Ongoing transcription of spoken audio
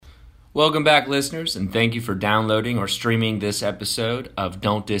Welcome back, listeners, and thank you for downloading or streaming this episode of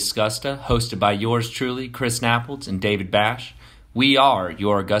Don't Disgusta, hosted by yours truly, Chris Napples and David Bash. We are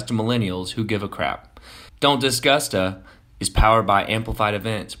your Augusta millennials who give a crap. Don't Disgusta is powered by Amplified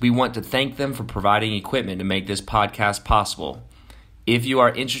Events. We want to thank them for providing equipment to make this podcast possible. If you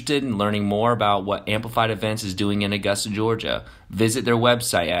are interested in learning more about what Amplified Events is doing in Augusta, Georgia, visit their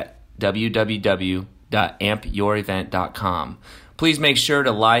website at www.ampyourevent.com. Please make sure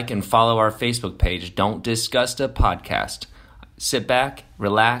to like and follow our Facebook page, Don't Disgusta Podcast. Sit back,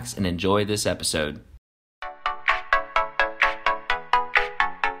 relax, and enjoy this episode.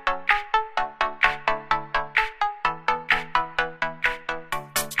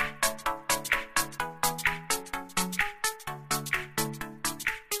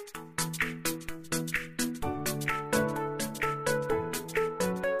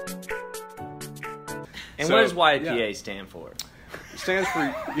 And what does YPA stand for?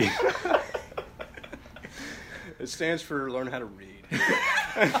 It stands for learn how to read.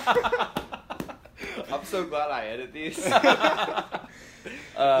 I'm so glad I edit these. This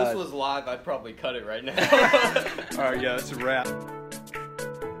was live, I'd probably cut it right now. Alright, yeah, it's a wrap.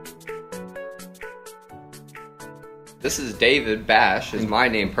 This is David Bash, is my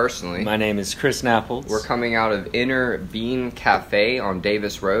name personally. My name is Chris Napples. We're coming out of Inner Bean Cafe on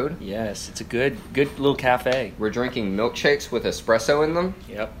Davis Road. Yes, it's a good little cafe. We're drinking milkshakes with espresso in them.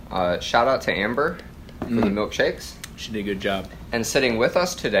 Yep. Shout out to Amber for the milkshakes. She did a good job. And sitting with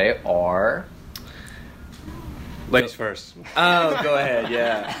us today are... Ladies first. Oh, go ahead,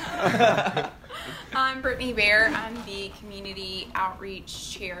 yeah. I'm Brittany Bear. I'm the Community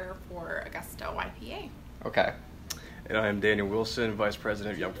Outreach Chair for Augusta YPA. Okay. And I am Daniel Wilson, Vice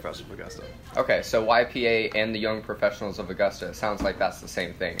President of Young Professionals of Augusta. Okay, so YPA and the Young Professionals of Augusta, it sounds like that's the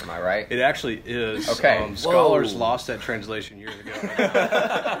same thing, am I right? It actually is. Okay. Scholars lost that translation years ago.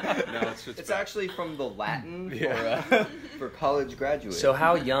 No, it's actually from the Latin Yeah. for college graduates. So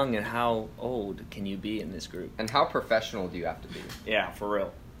how young and how old can you be in this group? And how professional do you have to be? Yeah, for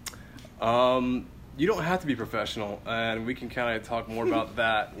real. You don't have to be professional, and we can kind of talk more about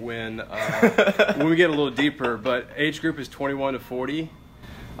that when we get a little deeper. But age group is 21 to 40.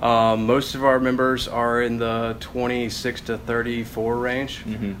 Most of our members are in the 26 to 34 range.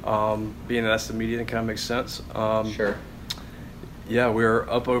 Mm-hmm. Being that's the median, it kind of makes sense. Sure. Yeah, we're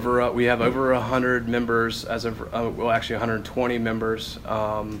up over. We have over 100 members as of actually 120 members.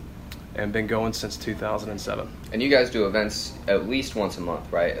 And been going since 2007. And you guys do events at least once a month,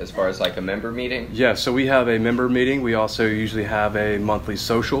 right? As far as like a member meeting? Yeah, so we have a member meeting. We also usually have a monthly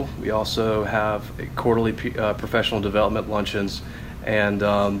social. We also have a quarterly professional development luncheons. And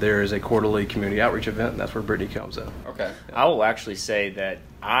there is a quarterly community outreach event, and that's where Brittany comes in. Okay. I will actually say that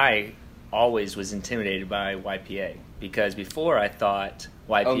I always was intimidated by YPA because before I thought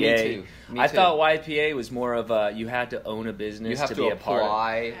YPA. Oh, me too. I thought YPA was more of a you had to own a business to be a part of.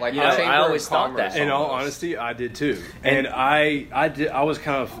 Like I always thought that. In all honesty, I did too. And I was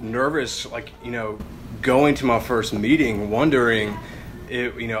kind of nervous, like, going to my first meeting, wondering.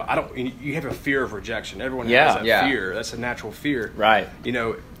 You have a fear of rejection. Everyone has that fear. That's a natural fear. Right.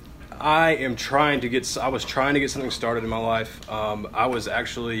 I was trying to get something started in my life. I'll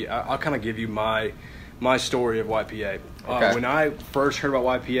kind of give you my story of YPA. Okay. When I first heard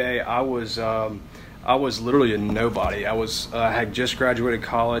about YPA, I was literally a nobody. I had just graduated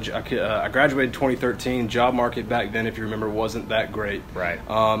college. I graduated in 2013. Job market back then, if you remember, wasn't that great. Right.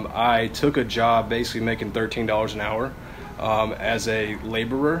 I took a job basically making $13 an hour as a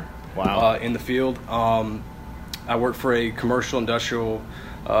laborer. Wow. In the field. I worked for a commercial industrial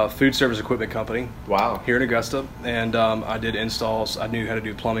food service equipment company. Wow. Here in Augusta, and I did installs. I knew how to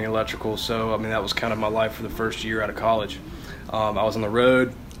do plumbing and electrical, so that was kind of my life for the first year out of college. I was on the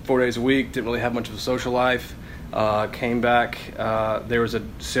road 4 days a week, didn't really have much of a social life. Came back, there was a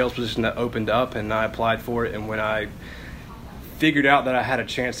sales position that opened up, and I applied for it, and when I figured out that I had a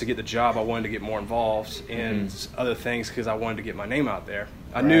chance to get the job, I wanted to get more involved in other things because I wanted to get my name out there.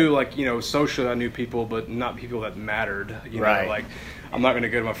 I knew, socially I knew people, but not people that mattered. Right. I'm not going to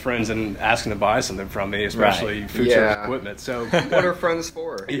go to my friends and ask them to buy something from me, especially food service equipment. So what are friends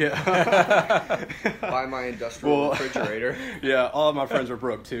for? Yeah. Buy my industrial refrigerator. Yeah, all of my friends were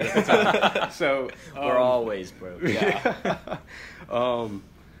broke too at the time. So we're always broke. Yeah.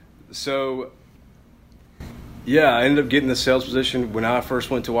 I ended up getting the sales position. When I first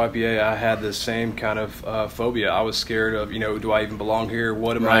went to YPA, I had the same kind of phobia. I was scared of, do I even belong here?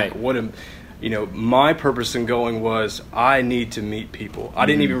 My purpose in going was I need to meet people. I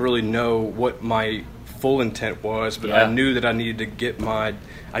didn't even really know what my full intent was, but Yeah. I knew that I needed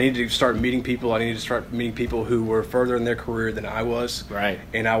to start meeting people. I needed to start meeting people who were further in their career than I was. Right.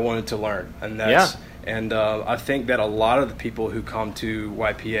 And I wanted to learn. And I think that a lot of the people who come to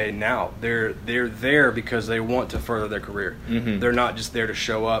YPA now, they're there because they want to further their career. Mm-hmm. They're not just there to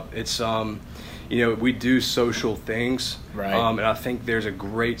show up. It's we do social things, right? And I think there's a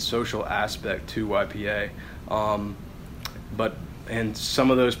great social aspect to YPA. And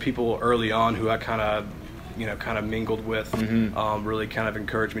some of those people early on who I kind of mingled with, Mm-hmm. really kind of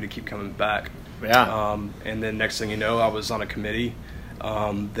encouraged me to keep coming back. Yeah. And then next thing you know, I was on a committee.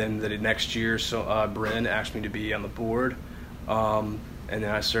 Then the next year, Bryn asked me to be on the board, and then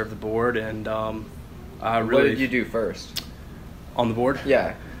I served the board. And What did you do first? On the board?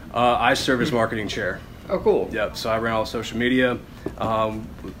 Yeah. I served as marketing chair. Oh, cool. Yep. So I ran all social media.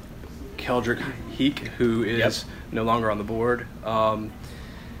 Keldrick Heek, who is no longer on the board.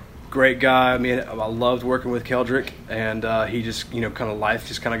 Great guy. I mean, I loved working with Keldrick, and he just, life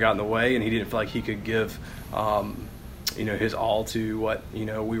just kind of got in the way, and he didn't feel like he could give, his all to what,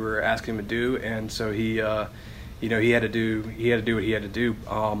 we were asking him to do, and so he had to do what he had to do.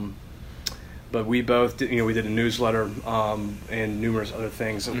 But we both did, we did a newsletter and numerous other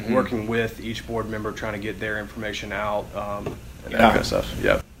things, working with each board member, trying to get their information out, and that kind of stuff.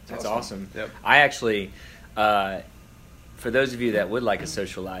 Yep. That's awesome. Yep. I actually, for those of you that would like a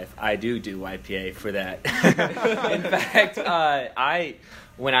social life, I do YPA for that. In fact,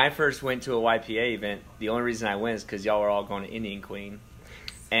 when I first went to a YPA event, the only reason I went is because y'all were all going to Indian Queen.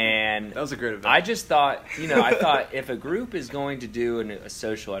 And that was a great event. I just thought, if a group is going to do a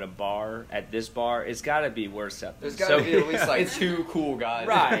social at this bar, it's got to be worse up. There's got to be at least like two cool guys.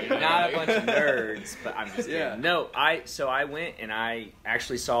 Right, not a bunch of nerds, but I'm just kidding. Yeah. No, I went and I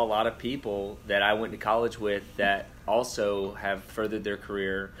actually saw a lot of people that I went to college with that also have furthered their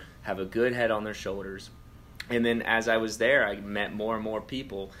career, have a good head on their shoulders. And then as I was there, I met more and more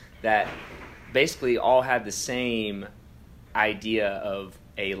people that basically all had the same idea of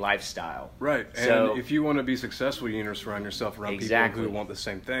a lifestyle. Right. And so, if you want to be successful, you need to surround yourself around exactly. people who want the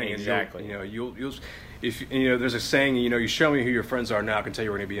same thing. Exactly. And you'll if there's a saying, you show me who your friends are now, I can tell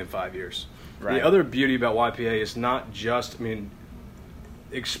you where you're going to be in 5 years. Right. The other beauty about YPA is not just,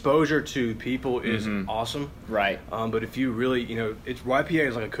 exposure to people is awesome. Right. But if you really, YPA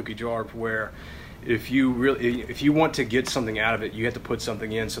is like a cookie jar where if you want to get something out of it, you have to put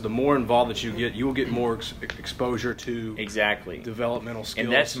something in. So the more involved that you get, you will get more exposure to developmental skills.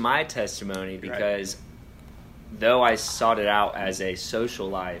 And that's my testimony because though I sought it out as a social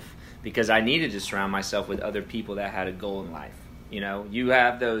life, because I needed to surround myself with other people that had a goal in life. You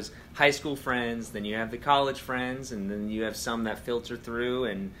have those high school friends, then you have the college friends, and then you have some that filter through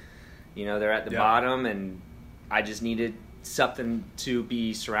and, they're at the bottom, and I just needed something to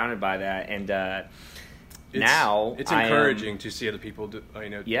be surrounded by that. And now it's encouraging to see other people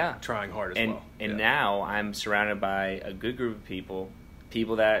trying hard as well. And now I'm surrounded by a good group of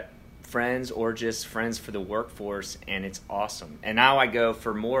people that friends or just friends for the workforce, and it's awesome. And now I go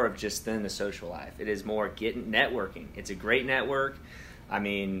for more of just than the social life. It is more networking. It's a great network.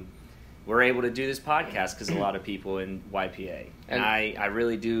 We're able to do this podcast because a lot of people in YPA, and I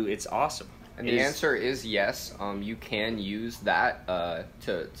really do. It's awesome. And the answer is yes. You can use that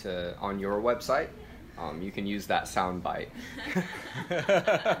to on your website. You can use that sound bite.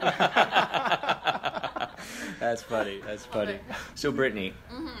 That's funny. So, Brittany,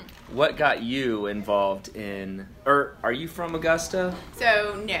 what got you involved in, or are you from Augusta?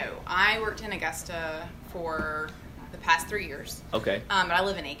 So, no. I worked in Augusta for the past 3 years. Okay. But I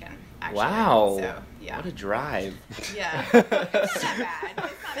live in Aiken, actually. Wow. So, yeah. What a drive. Yeah. It's not that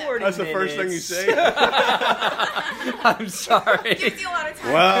bad. That's the first thing you say? I'm sorry. Gives you a lot of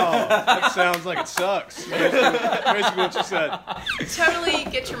time. Wow. That sounds like it sucks. Basically what you said. Totally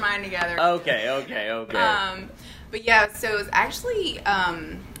get your mind together. Okay. But yeah, so it was actually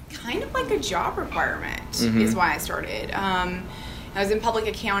kind of like a job requirement is why I started. I was in public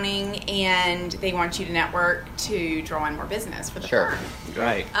accounting, and they want you to network to draw in more business for the firm.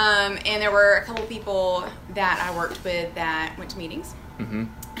 Right. And there were a couple people that I worked with that went to meetings.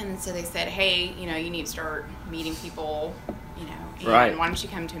 And so they said, hey, you need to start meeting people, and why don't you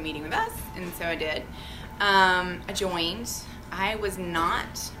come to a meeting with us? And so I did. I joined. I was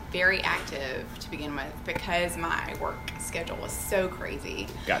not very active to begin with because my work schedule was so crazy.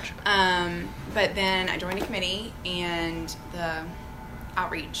 Gotcha. But then I joined a committee, and the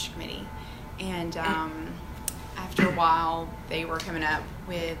outreach committee. And after a while, they were coming up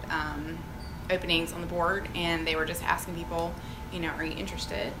with a openings on the board, and they were just asking people, are you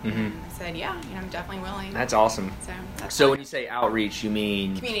interested? And I said, yeah, I'm definitely willing. That's awesome. So when you say outreach, you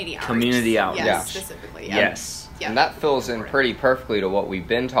mean community outreach. Community outreach. Yes, specifically. Yeah. Yes. Yep. And that fills in pretty perfectly to what we've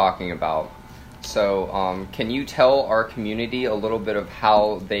been talking about. So can you tell our community a little bit of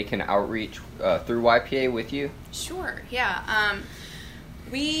how they can outreach through YPA with you? Sure, yeah.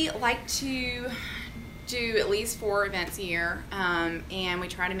 We like to do at least 4 events a year, and we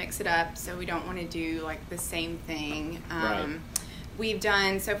try to mix it up, so we don't want to do like the same thing. Right. We've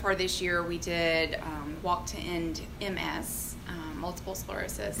done, so far this year, we did Walk to End MS, multiple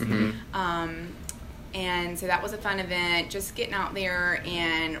sclerosis. And so that was a fun event, just getting out there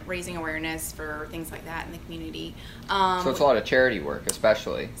and raising awareness for things like that in the community. So it's a lot of charity work,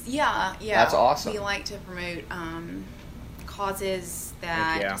 especially. Yeah. That's awesome. We like to promote causes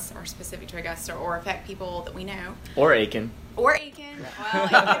that are specific to Augusta or affect people that we know. Or Aiken. Well, Aiken.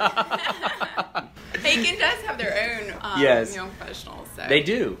 Aiken does have their own young professionals. So. They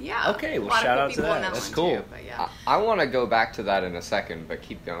do? Yeah. Okay, well, shout out to that. That's cool. Too, but yeah. I want to go back to that in a second, but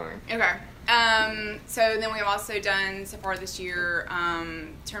keep going. Okay. So then we've also done, so far this year,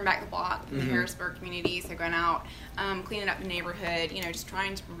 Turn Back the Block in the Harrisburg community. So going out, cleaning up the neighborhood, just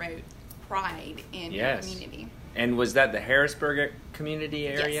trying to promote pride in your community. And was that the Harrisburg community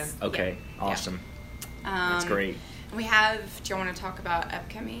area? Yes. Okay, awesome. That's great. We have, do you want to talk about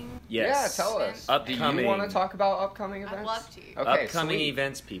upcoming? Yes. Yeah, tell us. Upcoming. Do you want to talk about upcoming events? I'd love to. Okay, upcoming sweet.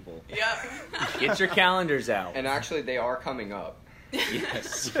 events, people. Yep. Get your calendars out. And actually, they are coming up.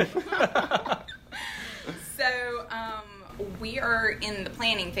 Yes. So, we are in the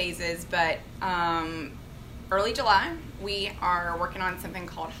planning phases, but early July, we are working on something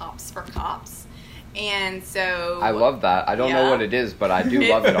called Hops for Cops. And so... I love that. I don't know what it is, but I do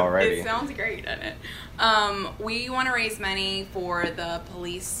love it already. It sounds great, doesn't it? We want to raise money for the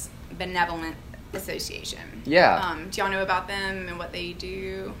Police Benevolent Association. Yeah. Do y'all know about them and what they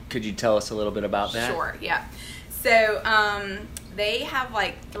do? Could you tell us a little bit about that? Sure, yeah. So, they have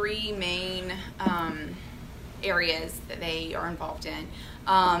like 3 main areas that they are involved in.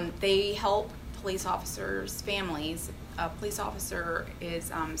 They help police officers' families. A police officer is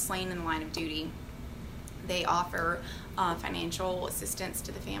slain in the line of duty. They offer financial assistance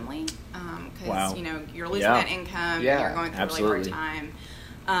to the family because you're losing that income, you're going through a really hard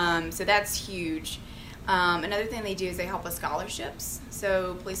time. So that's huge. Another thing they do is they help with scholarships.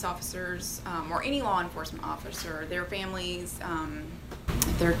 So police officers or any law enforcement officer, their families,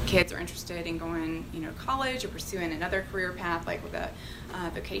 if their kids are interested in going, college or pursuing another career path, like with a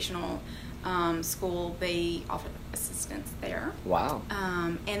vocational school, they offer assistance there. Wow.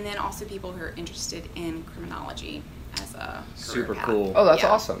 And then also people who are interested in criminology as a super path. cool. Oh, that's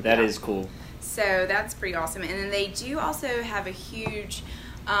awesome. That is cool. So that's pretty awesome. And then they do also have a huge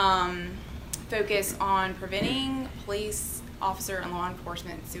focus on preventing police officer and law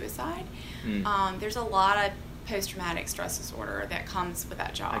enforcement suicide. There's a lot of post-traumatic stress disorder that comes with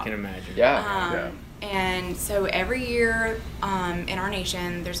that job. I can imagine. Yeah. And so every year in our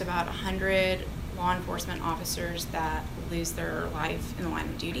nation, there's about 100 law enforcement officers that lose their life in the line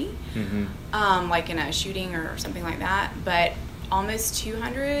of duty, like in a shooting or something like that. But almost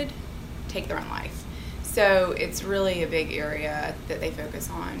 200 take their own life. So it's really a big area that they focus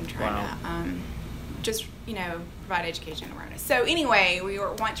on trying to just, provide education and awareness. So anyway, we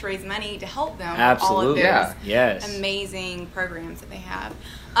want to raise money to help them. Absolutely. All of those amazing programs that they have.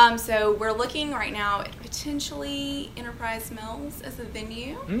 So we're looking right now at potentially Enterprise Mills as a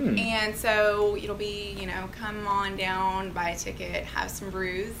venue. And so it'll be, come on down, buy a ticket, have some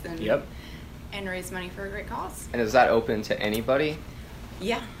brews, and raise money for a great cause. And is that open to anybody?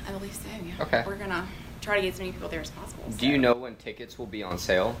 Yeah, I believe so, yeah. Okay. We're going to try to get as many people there as possible. Do you know when tickets will be on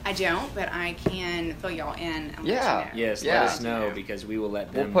sale? I don't, but I can fill y'all in and let you know. Yes, let us know because we will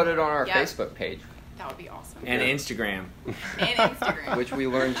let them. We'll put it on our Facebook page. That would be awesome. And Instagram. Which we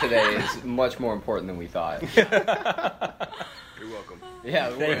learned today is much more important than we thought. You're welcome.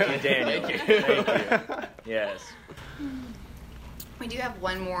 Yeah, thank you, Daniel. Thank you. Yes. We do have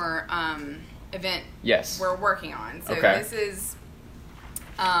one more event we're working on. So this is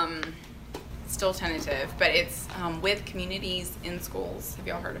still tentative, but it's with communities in schools. Have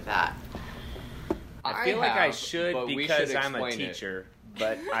y'all heard of that? I feel like I should because I'm a teacher,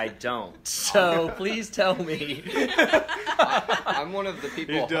 but I don't. So please tell me. I'm one of the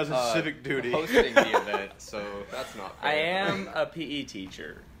people who does a civic duty hosting the event, so that's not fair. I am a PE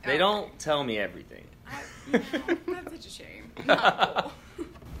teacher. They don't tell me everything. That's such a shame. Not cool.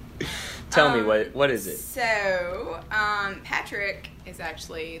 Tell me, what is it? So, Patrick is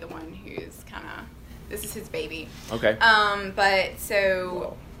actually the one who's kind of, this is his baby. Okay. But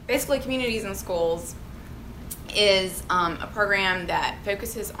so, basically Communities in Schools is a program that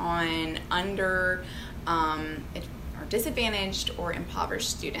focuses on or disadvantaged or impoverished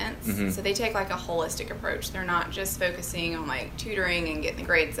students. Mm-hmm. So they take like a holistic approach. They're not just focusing on like tutoring and getting the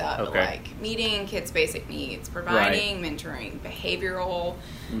grades up, but like meeting kids' basic needs, providing mentoring, behavioral,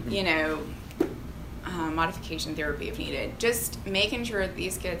 modification therapy if needed. Just making sure that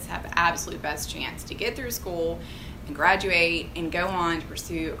these kids have the absolute best chance to get through school and graduate and go on to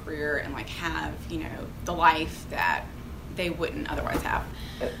pursue a career and like have, the life that they wouldn't otherwise have.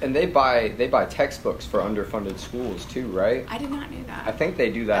 And they buy textbooks for underfunded schools too, right? I did not know that. I think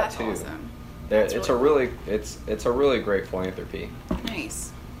they do that That's too. Awesome. It's a really great philanthropy.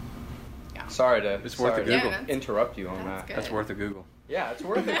 Nice. Yeah. Sorry to interrupt you on that. Good. That's worth a Google. Yeah, it's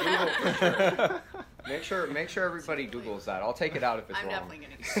worth a Google for sure. Make sure everybody Googles that. I'll take it out if it's I'm wrong. definitely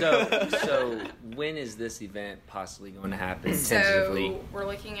going to. So when is this event possibly going to happen? Tentatively? So we're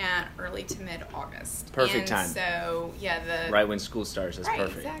looking at early to mid-August. Perfect time. So right when school starts. That's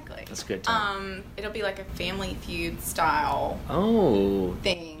perfect. Exactly. That's a good time. It'll be like a Family Feud style.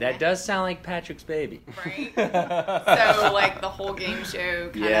 Thing. That does sound like Patrick's baby. Right. So like the whole game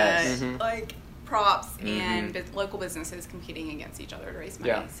show kind of like props and local businesses competing against each other to raise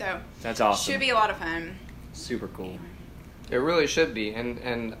money. Yeah. So that's awesome. Should be a lot of fun. Super cool. It really should be,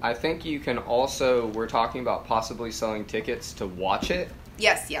 and I think you can also. We're talking about possibly selling tickets to watch it.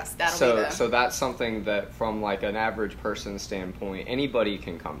 Yes, that'll be so that's something that, from like an average person standpoint, anybody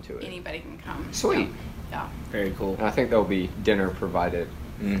can come to it. Anybody can come. Sweet. Yeah. Very cool. And I think there'll be dinner provided.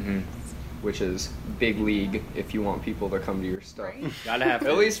 Mm-hmm. Which is big league if you want people to come to your stuff. Right. Gotta have food.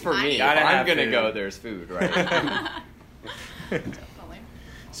 At least for me, if I'm going to go, there's food, right? Definitely.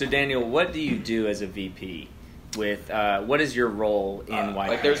 So Daniel, what do you do as a VP? With what is your role in YPA?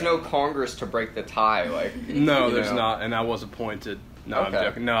 Like, there's no Congress to break the tie. Like, no, there's not, and I was appointed. No, Okay. I'm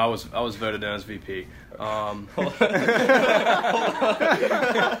joking. No, I was voted in as VP.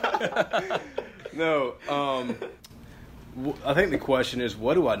 No. I think the question is,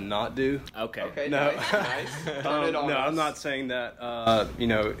 what do I not do? Okay. No. Nice. Turn it on No, us. I'm not saying that.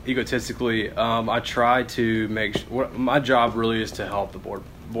 Egotistically, I try to make. My job really is to help the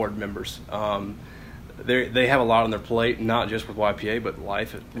board members. They have a lot on their plate, not just with YPA, but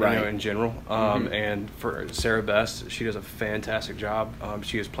life, in general. And for Sarah Best, she does a fantastic job.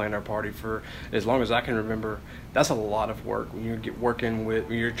 She has planned our party for as long as I can remember. That's a lot of work when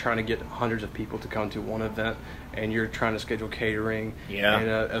when you're trying to get hundreds of people to come to one event, and you're trying to schedule catering and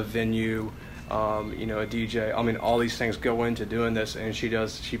a venue. A DJ. I mean, all these things go into doing this, and she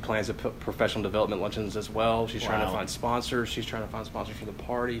plans the professional development luncheons as well. She's trying to find sponsors. She's trying to find sponsors for the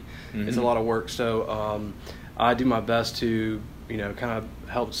party. It's a lot of work. So I do my best to, kind of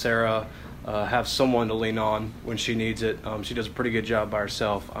help Sarah have someone to lean on when she needs it. She does a pretty good job by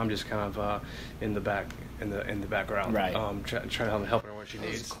herself. I'm just kind of in the background, right? Trying to help her when she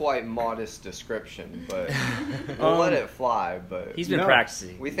needs. It's quite modest description, but we'll let it fly. But he's been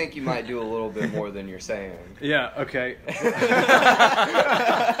practicing. We think you might do a little bit more than you're saying. Yeah. Okay.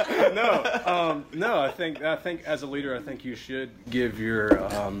 No. I think as a leader, I think you should give the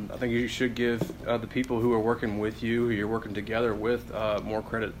people who are working with you, who you're working together with, more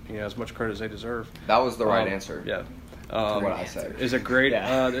credit. As much credit as they deserve. That was the right answer. Yeah. What I said is a great,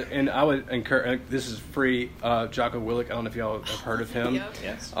 and I would encourage. This is free. Jocko Willink. I don't know if y'all have heard of him. Yep.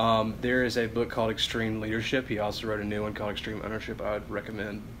 Yes. There is a book called Extreme Leadership. He also wrote a new one called Extreme Ownership. I would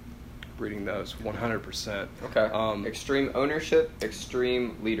recommend reading those 100%. Okay. Extreme Ownership,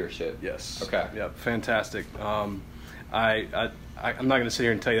 Extreme Leadership. Yes. Okay. Yeah. Fantastic. I'm not going to sit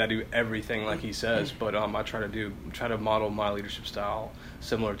here and tell you that I do everything like he says, but I try to model my leadership style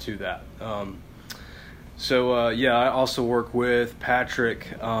similar to that. I also work with Patrick,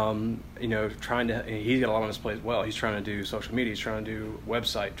 he's got a lot on his plate as well. He's trying to do social media, he's trying to do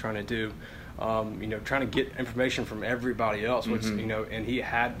website, trying to do, trying to get information from everybody else, which, and he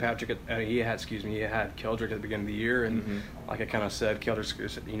had Keldrick at the beginning of the year. And like I kind of said,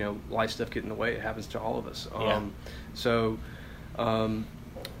 Keldrick's, life stuff get in the way. It happens to all of us.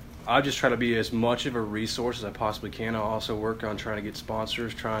 I just try to be as much of a resource as I possibly can. I also work on trying to get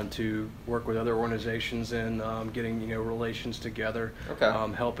sponsors, trying to work with other organizations and getting relations together. Okay.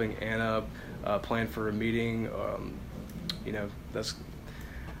 Helping Anna plan for a meeting. That's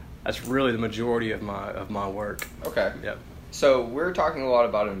really the majority of my work. Okay. Yep. So we're talking a lot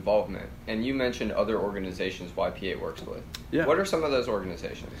about involvement, and you mentioned other organizations YPA works with. Yeah. What are some of those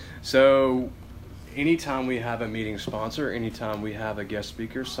organizations? So anytime we have a meeting sponsor, anytime we have a guest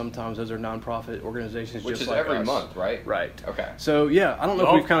speaker, sometimes those are nonprofit organizations. Which just is like every us. month, right? Right. Okay. So yeah, I don't know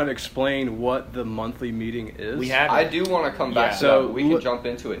if we've kind of explained what the monthly meeting is. We have. I do want to come back to that. We can jump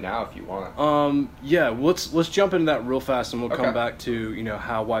into it now if you want. Yeah, let's jump into that real fast, and we'll Okay. come back to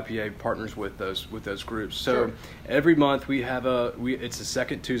how YPA partners with those groups. So Sure. every month we have it's the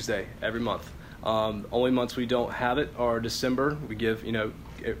second Tuesday every month. Only months we don't have it are December. We give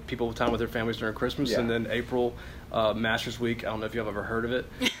people time with their families during Christmas, and then April, Masters Week. I don't know if you've ever heard of it,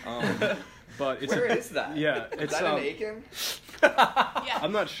 but it's Where is that? Yeah, Is it's that in Aiken? Yeah.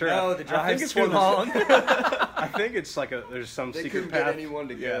 I'm not sure. No, the I think drive's it's too one of those- long. I think it's like there's some They secret couldn't path. get anyone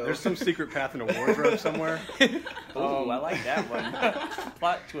to Yeah, go. there's some secret path in a wardrobe somewhere. Oh, I like that one.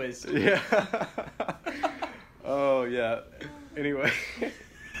 Plot twist. Yeah. Oh yeah. Anyway.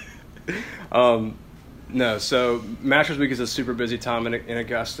 No, so Masters Week is a super busy time in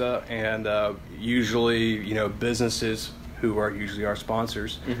Augusta, and usually, businesses who are usually our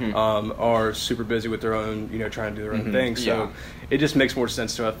sponsors are super busy with their own, trying to do their own thing. So it just makes more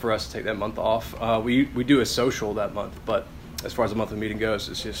sense for us to take that month off. We do a social that month, but as far as the monthly meeting goes,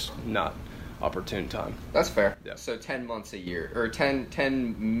 it's just not opportune time. That's fair. Yeah. So 10 months a year, or 10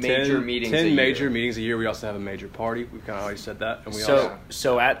 major meetings a year. 10 major meetings a year. We also have a major party. We've kind of already said that. And we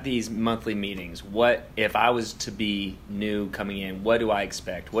So at these monthly meetings, what if I was to be new coming in? What do I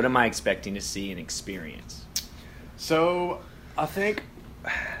expect? What am I expecting to see and experience? So I think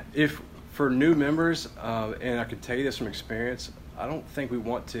if for new members, and I can tell you this from experience, I don't think we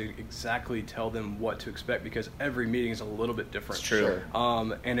want to exactly tell them what to expect because every meeting is a little bit different. It's true. Sure.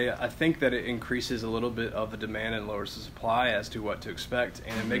 I think that it increases a little bit of the demand and lowers the supply as to what to expect,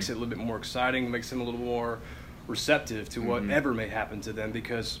 and it makes it a little bit more exciting, makes them a little more receptive to whatever may happen to them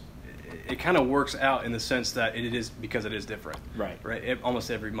because it kind of works out in the sense that it is different. Right.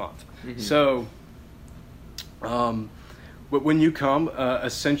 Almost every month. So, but when you come,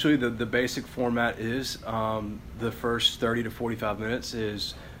 essentially the basic format is the first 30 to 45 minutes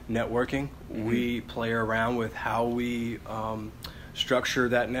is networking. We play around with how we structure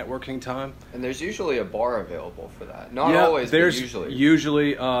that networking time. And there's usually a bar available for that. Not always, but usually.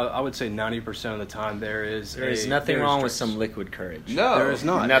 Usually, I would say 90% of the time there is. There is nothing wrong with some liquid courage. No. There is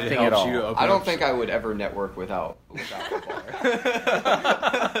not. Nothing at all. I don't think I would ever network without a bar.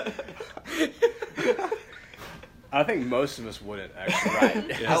 I think most of us wouldn't actually.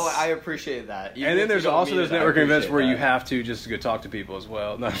 Right. Yes. I appreciate that. And then there's also those networking events where you have to just go talk to people as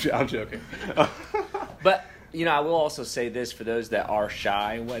well. No, I'm joking. But I will also say this for those that are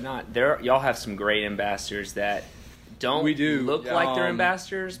shy and whatnot. Y'all have some great ambassadors that don't look like they're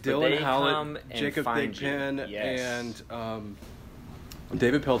ambassadors, but Dylan they Howlett, come and Jacob find Bigpen, you. Yes. and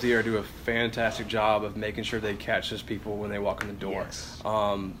David Peltier do a fantastic job of making sure they catch those people when they walk in the door. Yes.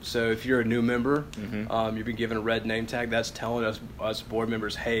 So if you're a new member, you've been given a red name tag. That's telling us board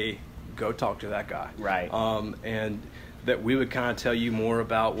members, hey, go talk to that guy. Right. And that we would kind of tell you more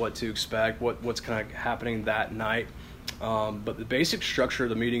about what to expect, what's kind of happening that night. But the basic structure of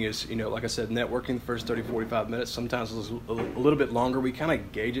the meeting is, like I said, networking the first 30, 45 minutes. Sometimes it's a little bit longer. We kind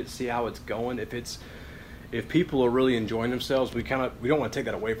of gauge it, see how it's going. If people are really enjoying themselves, we don't want to take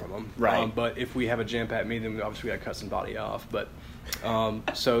that away from them. Right. But if we have a jam-packed meeting, then obviously we got to cut somebody off. But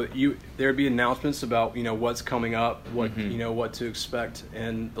so there'd be announcements about what's coming up, what what to expect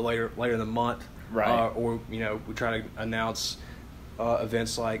in the later in the month. Right. Or we try to announce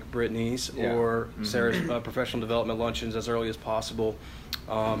events like Brittany's or Sarah's professional development luncheons as early as possible,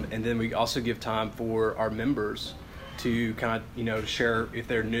 and then we also give time for our members to kind of share if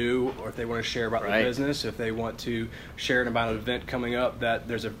they're new or if they want to share about their business, if they want to share about an event coming up, that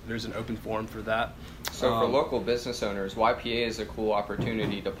there's an open forum for that. So for local business owners, YPA is a cool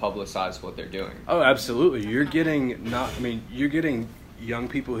opportunity to publicize what they're doing. Oh, absolutely. You're getting young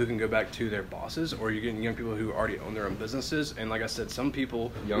people who can go back to their bosses, or you're getting young people who already own their own businesses. And like I said, some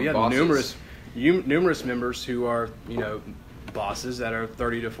people, we have numerous members who are bosses that are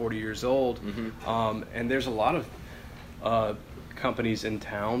 30 to 40 years old, and there's a lot of companies in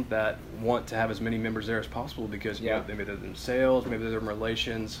town that want to have as many members there as possible because maybe they're in sales, maybe they're in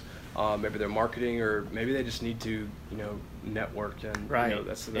relations, maybe they're marketing, or maybe they just need to network and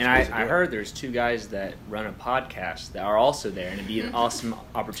that's and I heard there's two guys that run a podcast that are also there, and it'd be an awesome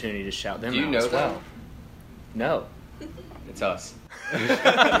opportunity to shout them out. Do you know as well. them? No. It's us.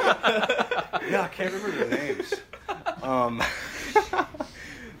 I can't remember their names.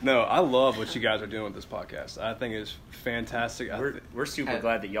 No, I love what you guys are doing with this podcast. I think it's fantastic. We're super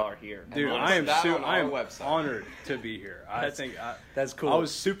glad that y'all are here. Dude, I am honored to be here. That's cool. I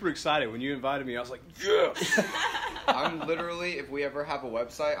was super excited when you invited me. I was like, yes! I'm literally, if we ever have a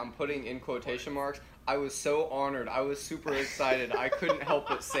website, I'm putting in quotation marks, I was so honored. I was super excited. I couldn't help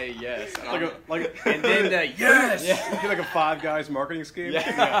but say yes. And then yes! Yeah. Like a Five Guys marketing scheme.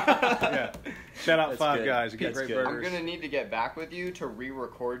 Yeah. Shout out Five Guys. You get great burgers. I'm going to need to get back with you to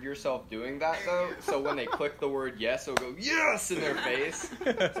re-record yourself doing that, though. So when they click the word yes, it'll go yes in their face.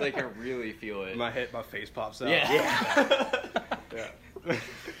 So they can really feel it. My face pops out. Yeah.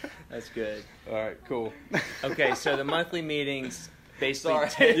 That's good. All right, cool. Okay, so the monthly meetings, basically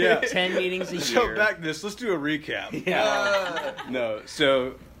 10 meetings a year. So back to this. Let's do a recap. Yeah. No,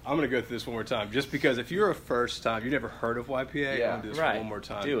 so I'm going to go through this one more time. Just because if you're a first time, you've never heard of YPA, I'm going to do this one more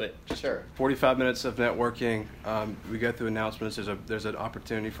time. Do it. Sure. 45 minutes of networking. We go through announcements. There's an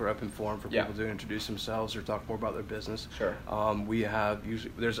opportunity for open forum for people to introduce themselves or talk more about their business. Sure. We have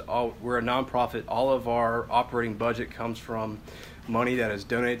we're a nonprofit. All of our operating budget comes from money that is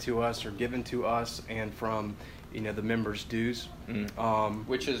donated to us or given to us, and from the members' dues,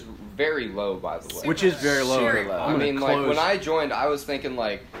 which is very low, by the way. Which is very low. I mean, like when I joined, I was thinking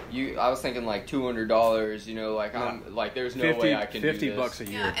like $200. There's no way I can do this. $50 a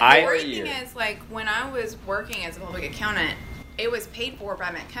year. Yeah, and the great thing is, like, when I was working as a public accountant, it was paid for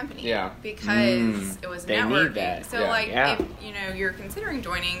by my company. Yeah. Because it was networking. Need that. So if you're considering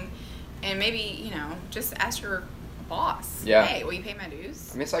joining, and maybe just ask your boss, hey, will you pay my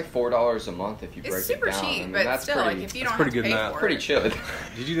dues? I mean, it's like $4 a month if you break it down. It's super cheap, but that's still, if you don't have to pay for it. Pretty chill. Did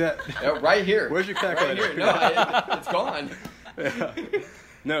you do that? Right here. Where's your calculator? Right here. No, it's gone.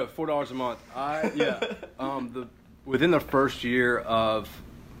 No, $4 a month. Within the first year of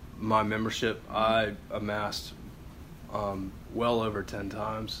my membership, I amassed well over 10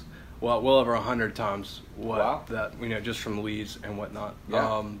 times. Well over 100 times that just from leads and whatnot.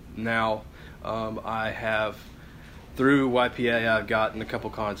 Yeah. Now I have, through YPA, I've gotten a couple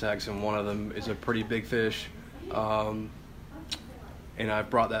contacts, and one of them is a pretty big fish. And I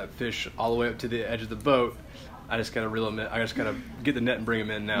brought that fish all the way up to the edge of the boat. I just got to reel him in. I just got to get the net and bring him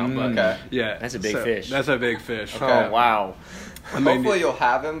in now. But that's a big fish. That's a big fish. Okay. Oh wow! Hopefully you'll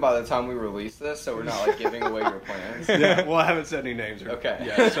have him by the time we release this, so we're not giving away your plans. Yeah. Well, I haven't said any names. Okay.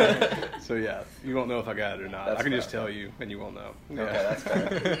 Yeah. So you won't know if I got it or not. That's I can fair. just tell you, and you won't know. Yeah. Okay, that's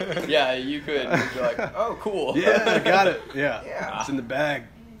fair. Yeah, you could be like, oh, cool. Yeah, I got it. Yeah. Yeah. It's in the bag.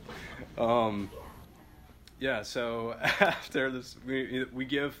 Yeah, so after this, we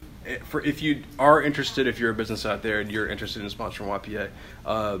give, if you are interested, if you're a business out there and you're interested in sponsoring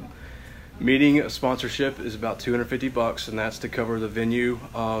YPA, meeting sponsorship is about $250, and that's to cover the venue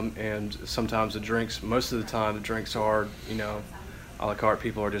and sometimes the drinks. Most of the time, the drinks are, a la carte.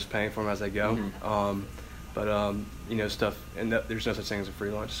 People are just paying for them as they go. But stuff, and there's no such thing as a free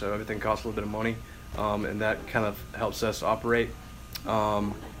lunch, so everything costs a little bit of money, and that kind of helps us operate.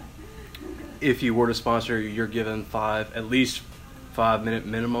 If you were to sponsor, you're given at least 5 minute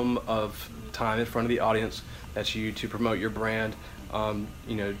minimum of time in front of the audience. That's you to promote your brand, to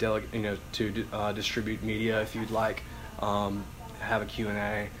distribute media if you'd like, have a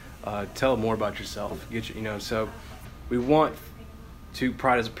Q&A, tell more about yourself. So we want to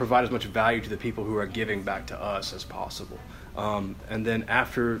provide as much value to the people who are giving back to us as possible. And then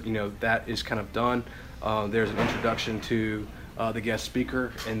after that is kind of done, there's an introduction to the guest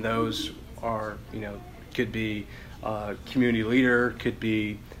speaker, and those are could be community leader, could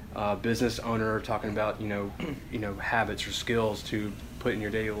be business owner talking about habits or skills to put in your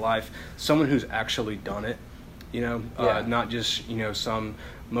daily life, someone who's actually done it, not just some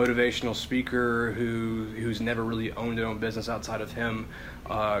motivational speaker who's never really owned their own business outside of him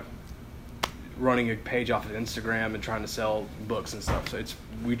running a page off of Instagram and trying to sell books and stuff. So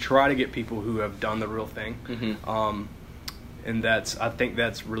we try to get people who have done the real thing. And I think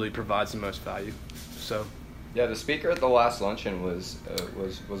that's really provides the most value. So, yeah, the speaker at the last luncheon was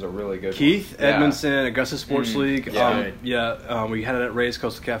a really good Keith one. Edmondson, Augusta Sports League. We had it at Ray's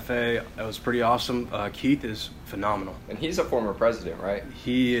Coastal Cafe. It was pretty awesome. Keith is phenomenal. And he's a former president, right?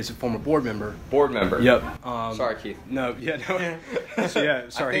 He is a former board member. Yep. Sorry, Keith. No. Sorry. I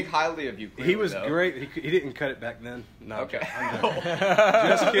think highly of you. He was great. He didn't cut it back then. No. Okay.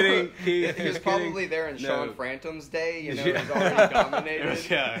 Just kidding, Keith. He was probably there in Sean Frantum's day. He's already dominated.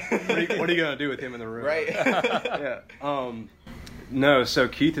 Yeah. What are you gonna do with him in the room? Right. Yeah. No, so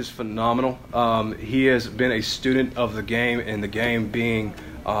Keith is phenomenal. He has been a student of the game, and the game being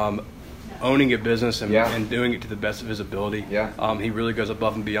owning a business and doing it to the best of his ability. Yeah. He really goes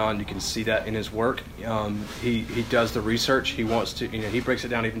above and beyond. You can see that in his work. He does the research. He wants to, he breaks it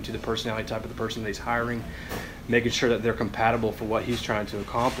down even to the personality type of the person that he's hiring, making sure that they're compatible for what he's trying to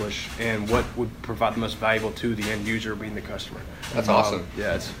accomplish and what would provide the most valuable to the end user, being the customer. That's awesome.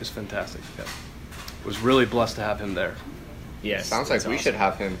 Yeah, it's fantastic. Yeah. Was really blessed to have him there. Yes, sounds like we should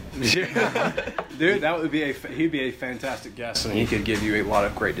have him. Dude, that would be he'd be a fantastic guest, and he could give you a lot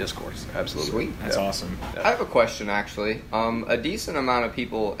of great discourse. Absolutely. Sweet. That's awesome. I have a question, actually. A decent amount of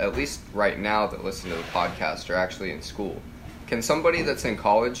people, at least right now, that listen to the podcast are actually in school. Can somebody that's in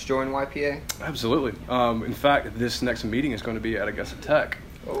college join YPA? Absolutely. In fact, this next meeting is going to be at Augusta Tech.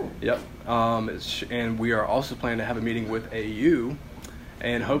 Oh. Yep. And we are also planning to have a meeting with AU,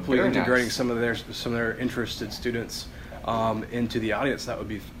 and hopefully Very integrating nice. some of their interested students into the audience. That would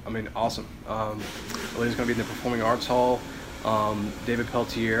be, awesome. Lynn's going to be in the Performing Arts Hall. David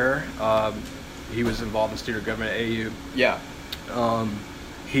Peltier, he was involved in student government at AU. Yeah.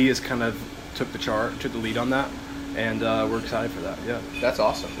 He has kind of took the lead on that, and we're excited for that. Yeah. That's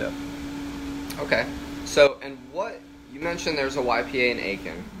awesome. Yeah. Okay. So, and what, you mentioned there's a YPA in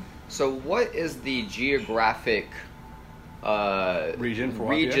Aiken. So what is the geographic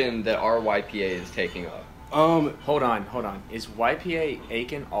region that our YPA is taking up? Hold on. Is YPA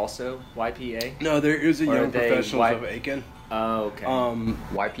Aiken also YPA? No, there is a Or Young are they Professionals of Aiken. Oh, okay.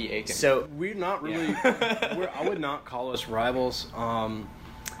 YP Aiken. So We're not really. I would not call us rivals.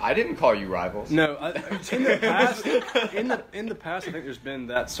 I didn't call you rivals. No, in the past, I think there's been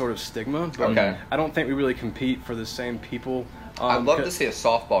that sort of stigma. But Okay. I don't think we really compete for the same people. I'd love to see a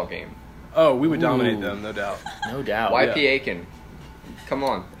softball game. Oh, we would dominate Ooh. them, no doubt. no doubt. YP Aiken. Come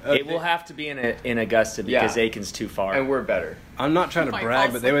on. It will have to be in Augusta because Yeah. Aiken's too far. And we're better. I'm not trying to Like brag,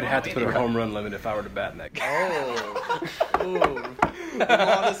 all but they would have to football put a anyway. home run limit if I were to bat in that game. Oh. Ooh.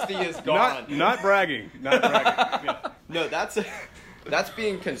 The honesty is gone. Not bragging. Not bragging. Yeah. No, that's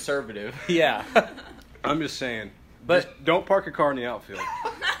being conservative. yeah. I'm just saying. But- Just don't park a car in the outfield.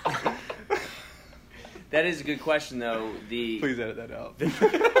 That is a good question, though. Please edit that out.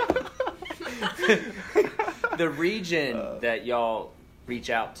 The region that y'all reach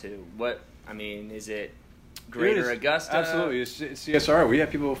out to, is it Greater Augusta? Absolutely. It's CSR. We have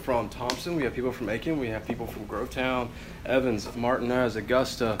people from Thompson. We have people from Aiken. We have people from Grovetown, Evans, Martinez,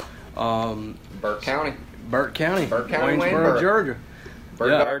 Augusta, Burke County. Burt County, Waynesboro, Waynesboro, Georgia.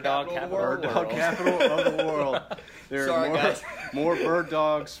 Bird dog capital of the Bird world. dog capital of the world. There Sorry, are guys. more bird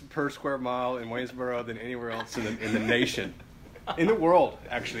dogs per square mile in Waynesboro than anywhere else in the nation. In the world,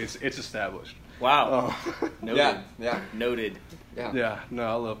 actually. It's established. Wow. Noted. Yeah. Noted. Yeah. Yeah, no,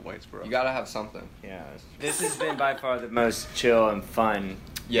 I love Waynesboro. You gotta have something. Yeah. This has been by far the most chill and fun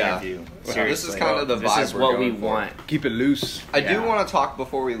Yeah. interview. This Seriously. is kind of the This vibe is we're what we going for. want. Keep it loose. I do Yeah. want to talk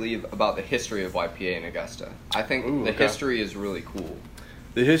before we leave about the history of YPA in Augusta. I think Ooh, the okay. history is really cool.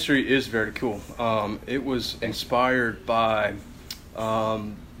 The history is very cool. It was inspired by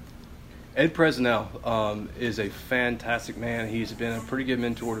Ed Presnell. Is a fantastic man. He's been a pretty good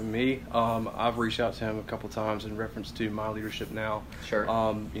mentor to me. I've reached out to him a couple times in reference to my leadership now. Sure.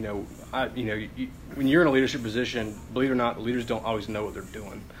 When you're in a leadership position, believe it or not, leaders don't always know what they're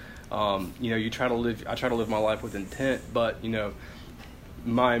doing. I try to live my life with intent, but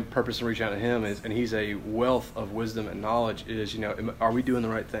my purpose in reaching out to him is, and he's a wealth of wisdom and knowledge, is, are we doing the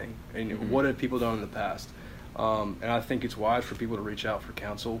right thing? And what have people done in the past? And I think it's wise for people to reach out for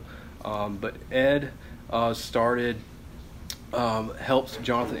counsel. But Ed helped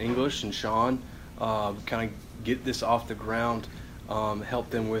Jonathan English and Sean kind of get this off the ground, help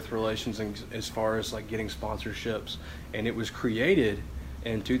them with relations as far as like getting sponsorships. And it was created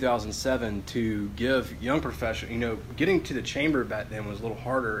in 2007 to give young professionals, getting to the chamber back then was a little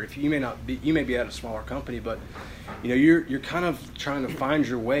harder. If you may be at a smaller company, but you're kind of trying to find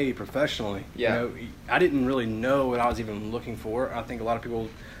your way professionally. Yeah. I didn't really know what I was even looking for. I think a lot of people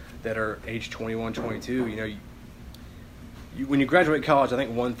that are age 21, 22, when you graduate college, I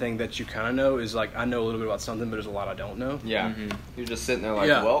think one thing that you kind of know is like, I know a little bit about something, but there's a lot I don't know. Yeah. Mm-hmm. You're just sitting there like,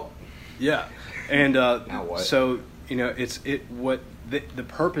 Yeah. well, Yeah, and Now what? so the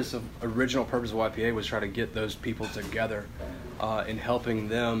original purpose of YPA was try to get those people together, and helping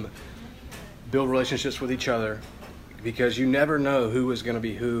them build relationships with each other, because you never know who is going to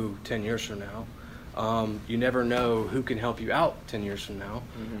be who 10 years from now. You never know who can help you out 10 years from now,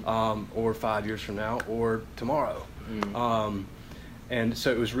 or 5 years from now, or tomorrow. And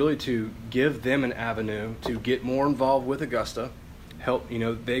so it was really to give them an avenue to get more involved with Augusta, help,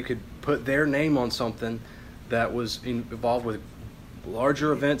 they could put their name on something that was involved with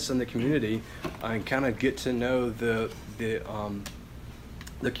larger events in the community, and kind of get to know the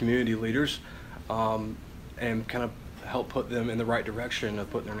the community leaders, and kind of help put them in the right direction of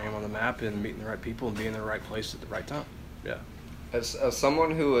putting their name on the map and meeting the right people and being in the right place at the right time. Yeah. As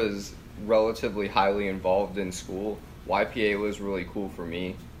someone who is relatively highly involved in school, YPA was really cool for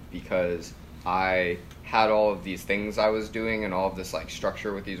me because I had all of these things I was doing and all of this like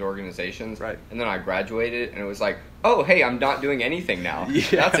structure with these organizations. Right. And then I graduated and it was like, oh, hey, I'm not doing anything now. Yeah.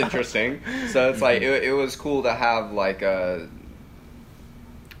 That's interesting. So it's like, it was cool to have like a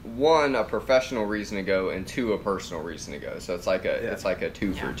professional reason to go and two, a personal reason to go. So it's like a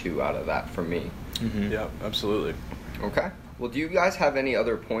 2 for 2 out of that for me. Mm-hmm. Yeah, absolutely. Okay. Well, do you guys have any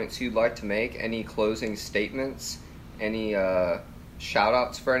other points you'd like to make? Any closing statements? Any shout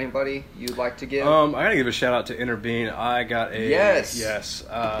outs for anybody you'd like to give? I gotta give a shout out to Interbean. I got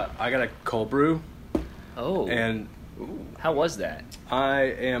a cold brew. Oh. And how was that? I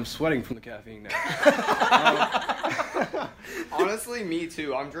am sweating from the caffeine now. Honestly, me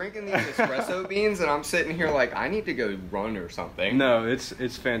too. I'm drinking these espresso beans and I'm sitting here like I need to go run or something. No,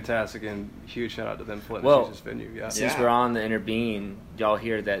 it's fantastic, and huge shout out to them for letting us use this venue. Yeah. Since we're on the Interbean, y'all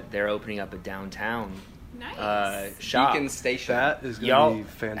hear that they're opening up a downtown shop. Beacon Station. That is going to be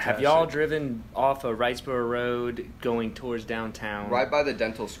fantastic. Have y'all driven off of Wrightsboro Road going towards downtown? Right by the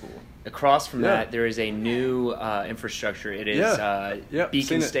dental school. Across from that, there is a new infrastructure. It is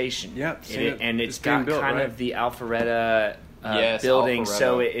Beacon Station. Yeah, and it's got built, kind of the Alpharetta building. Alpharetta.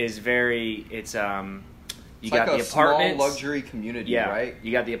 So it is very. It's you got like the apartments, small luxury community, right?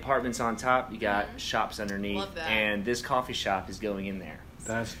 You got the apartments on top. You got shops underneath, Love that. and this coffee shop is going in there.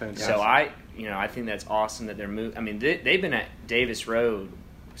 That's fantastic. So I think that's awesome that they're moving. I mean, they've been at Davis Road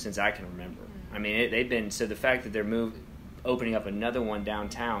since I can remember. I mean, they've been. So the fact that they're opening up another one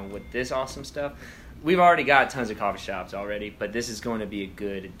downtown with this awesome stuff. We've already got tons of coffee shops already, but this is going to be a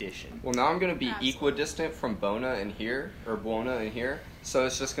good addition. Well, now I'm going to be equidistant from Buona and here, so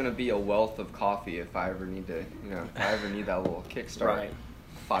it's just going to be a wealth of coffee if I ever need to, that little kickstart. Right.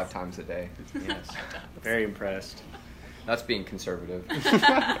 5 times a day. Yes. Very impressed. That's being conservative.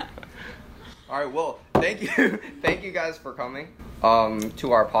 All right, well, thank you guys for coming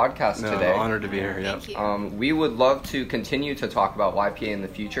to our podcast today. Honored to be here. Thank you. We would love to continue to talk about YPA in the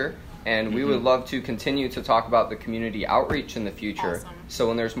future, and we would love to continue to talk about the community outreach in the future. Awesome. So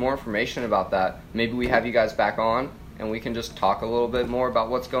when there's more information about that, maybe we have you guys back on, and we can just talk a little bit more about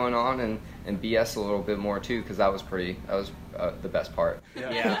what's going on and BS a little bit more too, because that was the best part.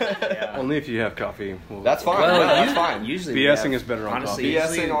 Yeah. Only if you have coffee. That's fine. Well, that's fine. Usually BSing is better on coffee.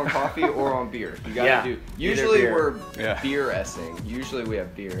 BSing on coffee or on beer. You gotta do. Usually beer. we're beer-essing. Usually we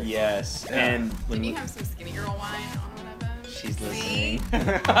have beer. Yes. And Can you have some Skinny Girl wine on one of those? she's listening.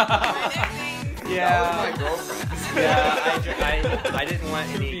 That was my girlfriend. I didn't want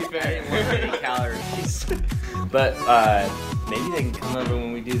any calories. But maybe they can come over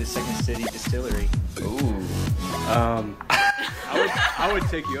when we do the Second City Distillery. Ooh. I would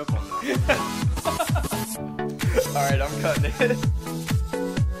take you up on that. All right, I'm cutting it.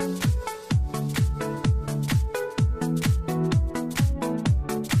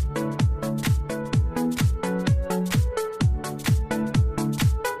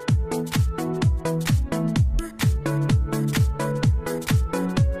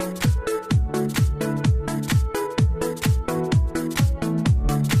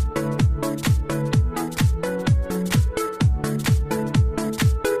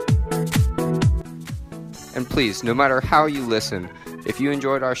 And please, no matter how you listen, if you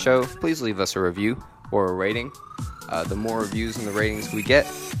enjoyed our show, please leave us a review or a rating. The more reviews and the ratings we get,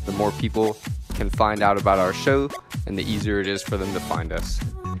 the more people can find out about our show, and the easier it is for them to find us.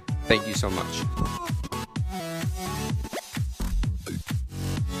 Thank you so much.